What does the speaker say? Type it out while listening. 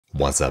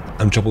What's up?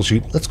 I'm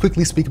Troubleshoot. Let's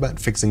quickly speak about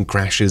fixing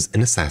crashes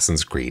in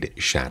Assassin's Creed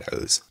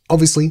Shadows.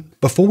 Obviously,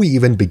 before we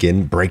even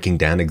begin breaking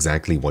down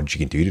exactly what you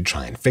can do to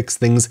try and fix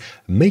things,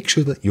 make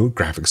sure that your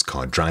graphics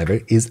card driver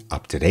is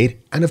up to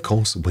date, and of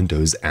course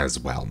Windows as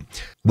well.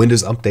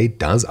 Windows Update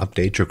does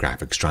update your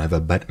graphics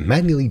driver, but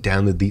manually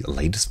download the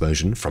latest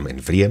version from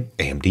Nvidia,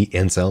 AMD,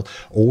 Intel,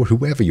 or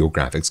whoever your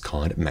graphics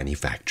card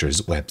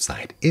manufacturer's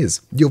website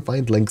is. You'll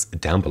find links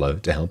down below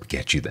to help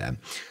get you there.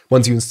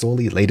 Once you install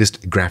the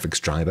latest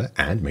graphics driver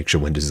and make sure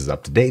Windows is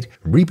up to date,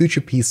 reboot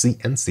your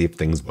PC and see if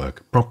things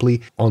work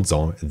properly. Odds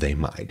are they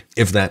might.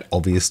 If that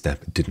obvious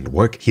step didn't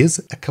work, here's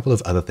a couple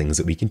of other things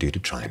that we can do to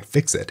try and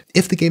fix it.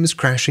 If the game is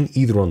crashing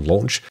either on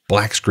launch,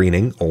 black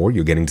screening, or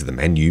you're getting to the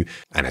menu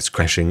and it's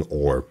crashing,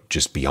 or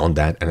just beyond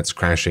that and it's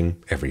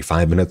crashing every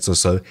 5 minutes or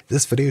so,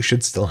 this video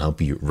should still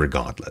help you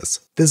regardless.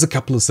 There's a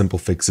couple of simple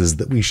fixes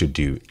that we should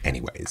do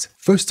anyways.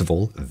 First of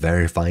all,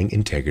 verifying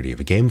integrity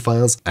of game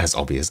files, as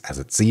obvious as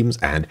it seems,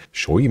 and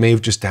sure, you may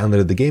have just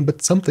downloaded the game,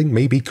 but something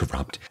may be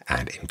corrupt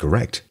and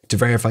incorrect. To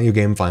verify your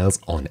game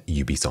files on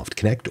Ubisoft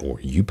Connect or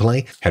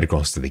Uplay, head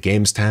across to the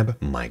Games tab,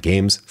 My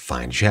Games,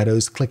 find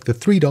Shadows, click the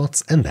three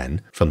dots, and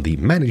then from the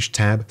Manage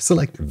tab,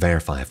 select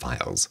Verify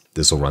Files.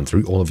 This will run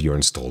through all of your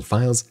installed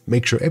files,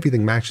 make sure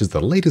everything matches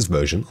the latest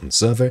version on the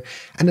server,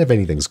 and if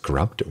anything's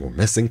corrupt or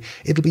missing,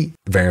 it'll be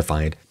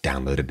verified,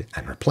 downloaded,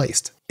 and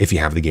replaced. If you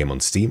have the game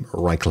on Steam,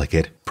 right-click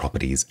it,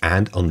 Properties,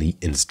 and on the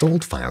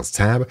Installed Files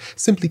tab,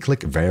 simply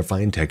click Verify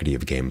Integrity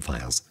of Game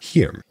Files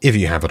here. If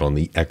you have it on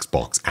the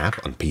Xbox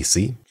app on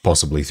PC,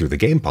 possibly through the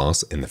Game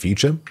Pass in the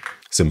future,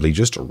 simply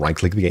just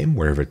right-click the game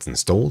wherever it's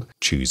installed,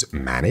 choose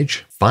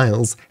Manage,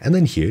 Files, and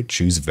then here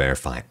choose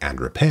Verify and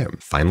Repair.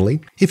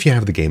 Finally, if you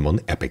have the game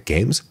on Epic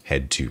Games,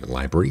 head to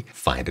Library,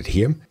 find it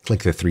here,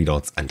 click the three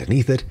dots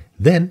underneath it,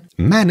 then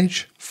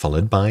Manage,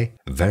 followed by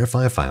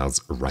Verify Files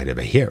right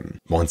over here.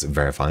 Once it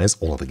verifies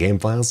all of the game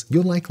files,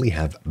 you'll likely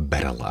have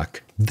better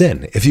luck.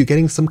 Then, if you're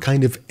getting some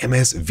kind of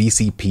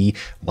MS-VCP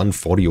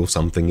 140 or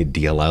something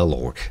DLL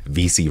or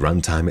VC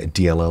Runtime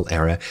DLL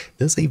error,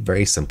 there's a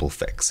very simple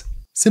fix.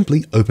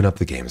 Simply open up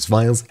the game's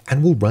files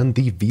and we'll run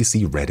the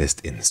VC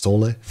Redist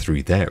installer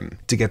through them.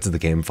 To get to the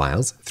game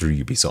files through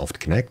Ubisoft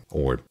Connect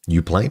or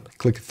Uplay,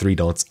 click three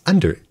dots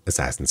under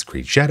Assassin's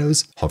Creed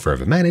Shadows, hover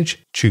over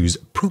Manage, choose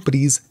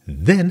Properties,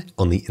 then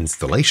on the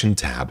Installation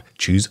tab,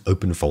 choose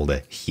Open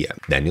Folder here.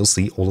 Then you'll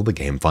see all of the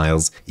game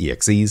files,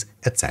 exes,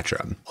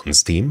 etc. On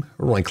Steam,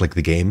 right-click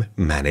the game,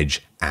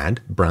 Manage,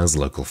 and browse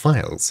local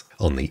files.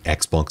 On the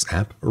Xbox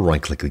app,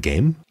 right-click the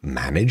game,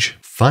 Manage,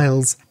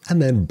 Files,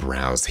 and then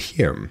browse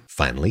here.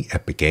 Finally,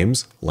 Epic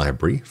Games,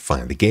 Library,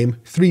 find the game,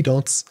 three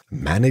dots,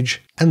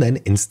 Manage, and then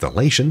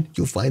Installation,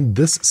 you'll find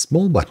this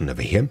small button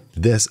over here.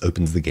 This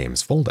opens the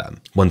game's folder.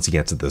 Once you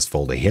get to this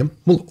folder here,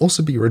 we'll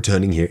also be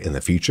returning here in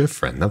the future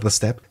for another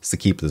step to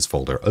keep this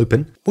folder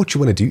open. What you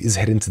want to do is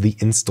head into the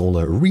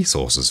Installer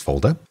Resources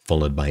folder,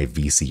 followed by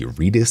VC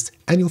Redist,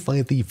 and you'll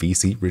find the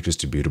VC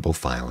Redistributable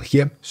file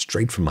here,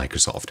 straight from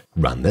Microsoft.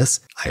 Run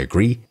this, I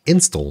agree,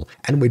 install,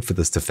 and wait for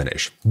this to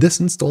finish. This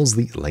installs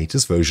the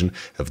latest version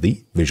of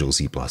the Visual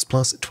C++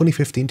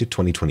 2015 to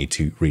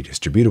 2022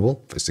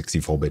 redistributable for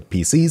 64-bit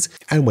PCs,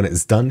 and when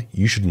it's done,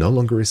 you should no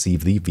longer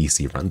receive the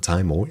VC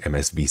Runtime or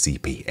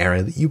MSVCP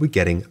error that you were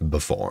getting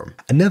before.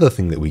 Another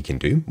thing that we can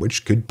do,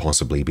 which could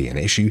possibly be an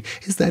issue,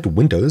 is that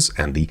Windows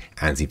and the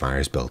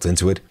antivirus built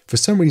into it, for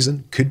some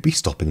reason, could be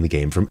stopping the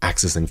game from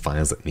accessing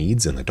files it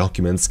needs in the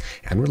documents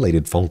and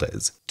related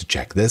folders. To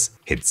check this,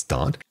 hit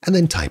Start, and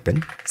then type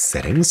in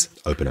Settings,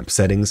 open up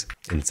Settings.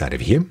 Inside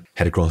of here,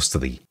 head across to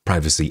the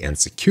Privacy and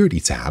Security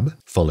tab,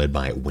 followed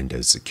by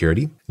Windows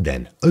Security,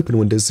 then open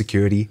Windows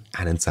Security,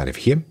 and inside of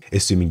here,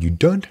 assuming you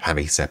don't have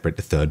a separate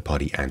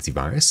third-party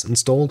antivirus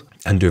installed,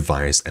 under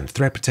Virus and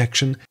Threat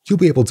Protection, you'll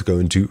be able to go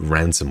into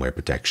Ransomware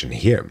Protection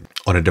here.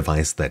 On a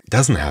device that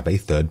doesn't have a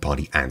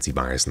third-party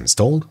antivirus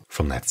installed,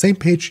 from that same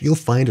page, you'll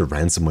find a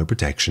Ransomware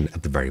Protection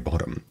at the very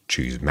bottom.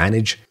 Choose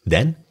Manage,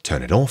 then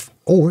turn it off,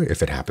 or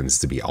if it happens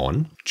to be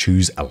on,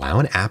 choose Allow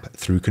an app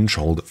through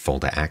controlled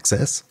folder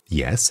access,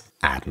 yes,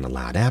 add an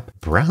allowed app,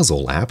 browse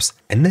all apps,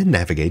 and then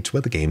navigate to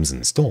where the game's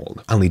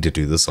installed. I'll need to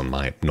do this on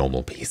my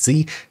normal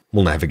PC.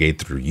 We'll navigate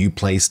through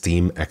Uplay,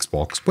 Steam,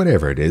 Xbox,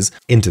 whatever it is,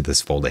 into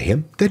this folder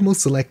here. Then we'll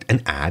select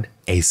and add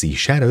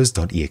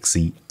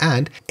acshadows.exe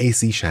and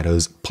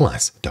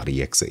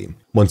acshadows+.exe.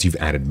 Once you've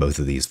added both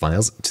of these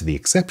files to the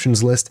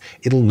exceptions list,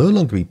 it'll no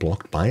longer be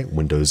blocked by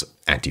Windows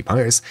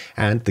antivirus,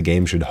 and the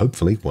game should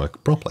hopefully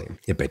work properly.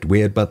 A bit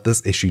weird, but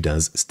this issue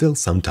does still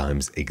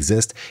sometimes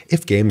exist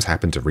if games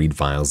happen to read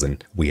files in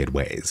weird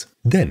ways.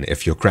 Then,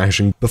 if you're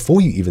crashing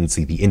before you even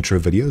see the intro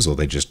videos or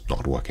they're just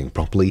not working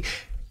properly,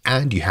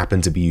 and you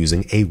happen to be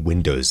using a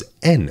Windows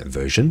N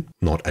version,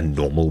 not a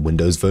normal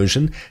Windows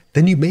version,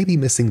 then you may be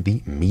missing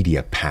the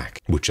Media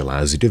Pack, which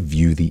allows you to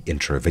view the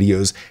intro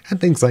videos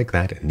and things like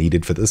that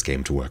needed for this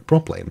game to work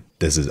properly.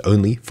 This is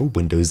only for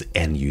Windows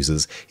N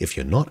users. If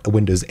you're not a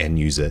Windows N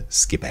user,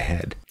 skip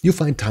ahead. You'll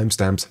find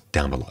timestamps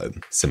down below.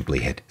 Simply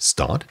hit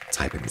Start,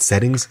 type in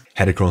Settings,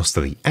 head across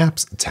to the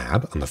Apps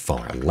tab on the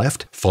far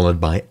left, followed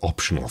by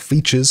Optional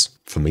Features.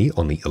 For me,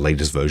 on the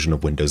latest version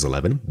of Windows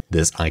 11,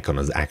 this icon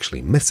is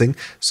actually missing,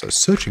 so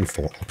searching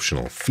for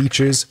Optional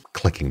Features,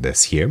 clicking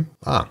this here,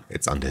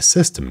 it's under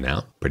System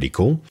now, pretty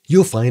cool.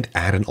 You'll find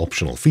Add an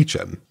Optional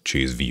Feature,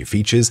 choose View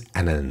Features,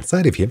 and then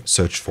inside of here,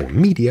 search for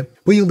Media,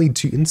 where you'll need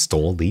to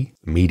install the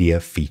Media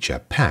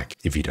Feature Pack.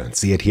 If you don't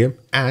see it here,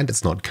 and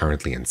it's not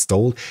currently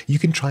installed, you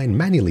can try and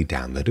manually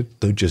download it,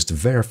 though just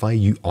verify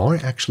you are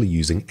actually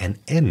using an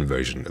N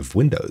version of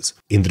Windows.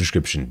 In the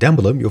description down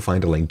below, you'll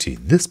find a link to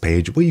this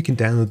page where you can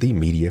download the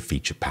Media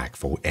Feature Pack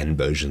for N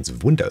versions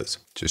of Windows.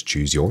 Just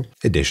choose your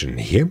edition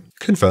here,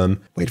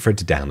 confirm, wait for it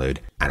to download,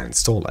 and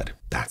install it.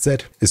 That's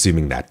it.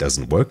 Assuming that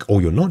doesn't work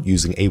or you're not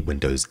using a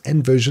Windows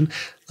N version,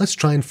 let's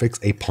try and fix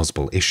a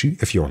possible issue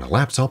if you're on a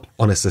laptop,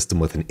 on a system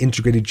with an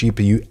integrated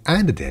GPU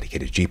and a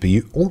dedicated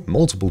GPU or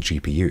multiple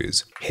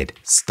GPUs. Hit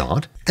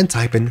Start and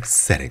type in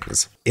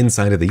Settings.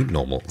 Inside of the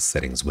normal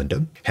settings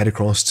window, head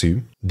across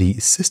to the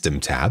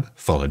System tab,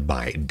 followed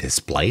by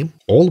Display.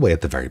 All the way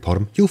at the very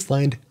bottom, you'll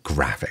find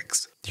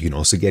Graphics. You can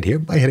also get here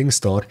by hitting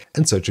Start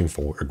and searching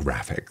for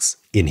graphics.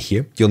 In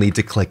here, you'll need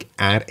to click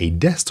Add a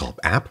Desktop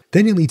App,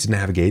 then you'll need to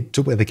navigate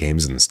to where the game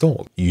is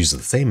installed. Use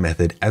the same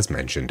method as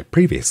mentioned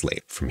previously.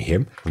 From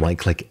here,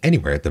 right-click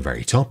anywhere at the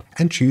very top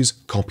and choose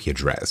Copy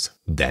Address.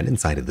 Then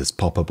inside of this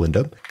pop-up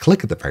window,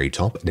 click at the very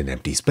top in an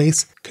empty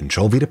space,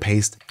 Ctrl-V to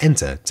paste,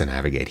 Enter to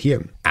navigate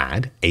here.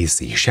 Add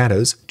AC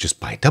Shadows just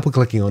by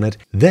double-clicking on it,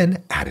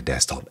 then add a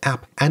desktop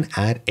app and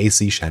add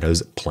AC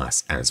Shadows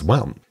Plus as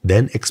well.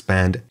 Then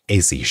expand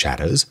AC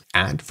Shadows,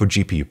 and for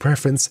GPU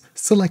preference,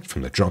 select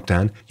from the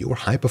drop-down your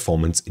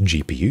high-performance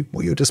GPU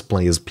where your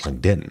display is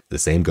plugged in. The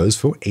same goes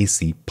for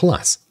AC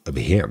Plus over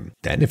here.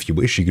 Then if you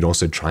wish, you can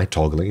also try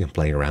toggling and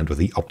playing around with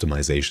the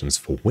optimizations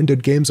for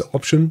windowed games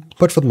option,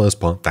 but for the most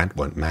part, that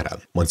won't matter.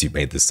 Once you've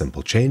made this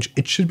simple change,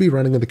 it should be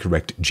running on the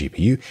correct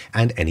GPU,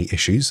 and any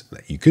issues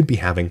that you could be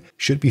having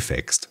should be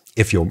fixed.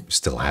 If you're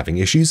still having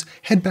issues,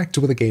 head back to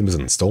where the game is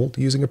installed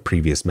using a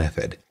previous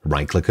method.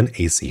 Right-click on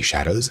AC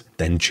Shadows,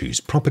 then choose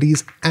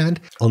Properties, and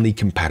on the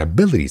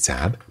Compatibility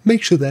tab,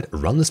 make sure that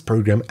Run this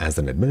program as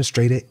an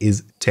administrator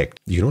is ticked.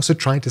 You can also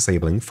try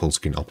disabling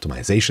full-screen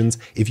optimizations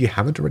if you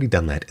haven't already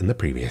done that in the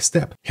previous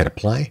step. Hit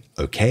Apply,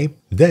 OK,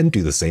 then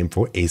do the same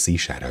for AC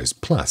Shadows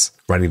Plus.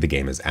 Running the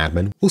game as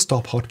admin will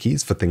stop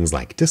hotkeys for things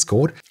like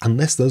Discord,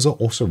 unless those are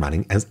also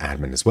running as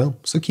admin as well,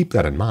 so keep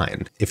that in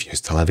mind. If you're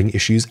still having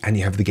issues and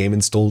you have the game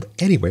installed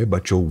anywhere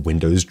but your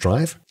Windows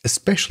drive,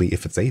 especially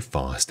if it's a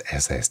fast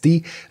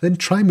SSD, then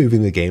try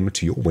moving the game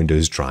to your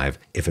Windows drive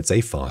if it's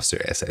a faster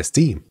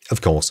SSD.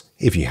 Of course,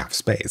 if you have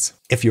space.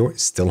 If you're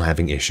still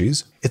having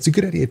issues, it's a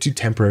good idea to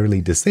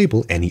temporarily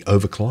disable any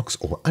overclocks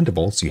or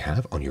undervolts you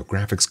have on your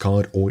graphics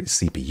card or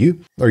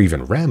CPU, or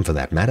even RAM for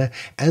that matter,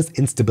 as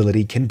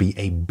instability can be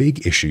a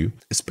big issue,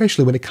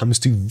 especially when it comes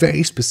to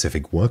very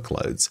specific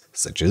workloads,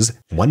 such as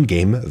one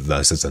game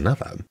versus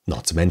another.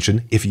 Not to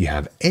mention, if you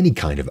have any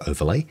kind of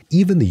overlay,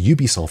 even the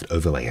Ubisoft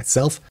overlay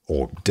itself,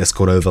 or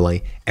Discord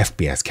overlay,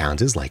 FPS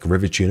counters like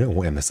RiverTuner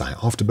or MSI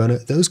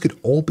Afterburner, those could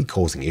all be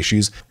causing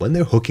issues when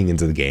they're hooking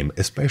into the game,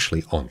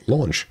 especially on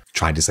launch.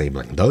 Try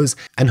disabling those,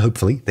 and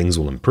hopefully things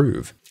will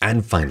improve.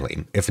 And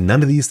finally, if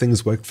none of these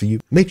things worked for you,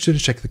 make sure to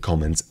check the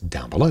comments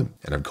down below.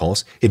 And of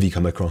course, if you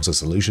come across a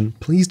solution,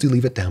 please do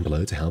leave it down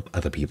below to help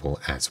other people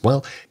as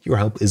well. Your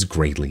help is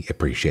greatly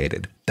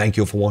appreciated. Thank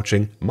you all for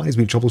watching. My name's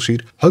been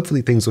Troubleshoot.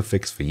 Hopefully things will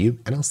fix for you,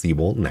 and I'll see you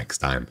all next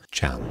time.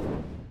 Ciao.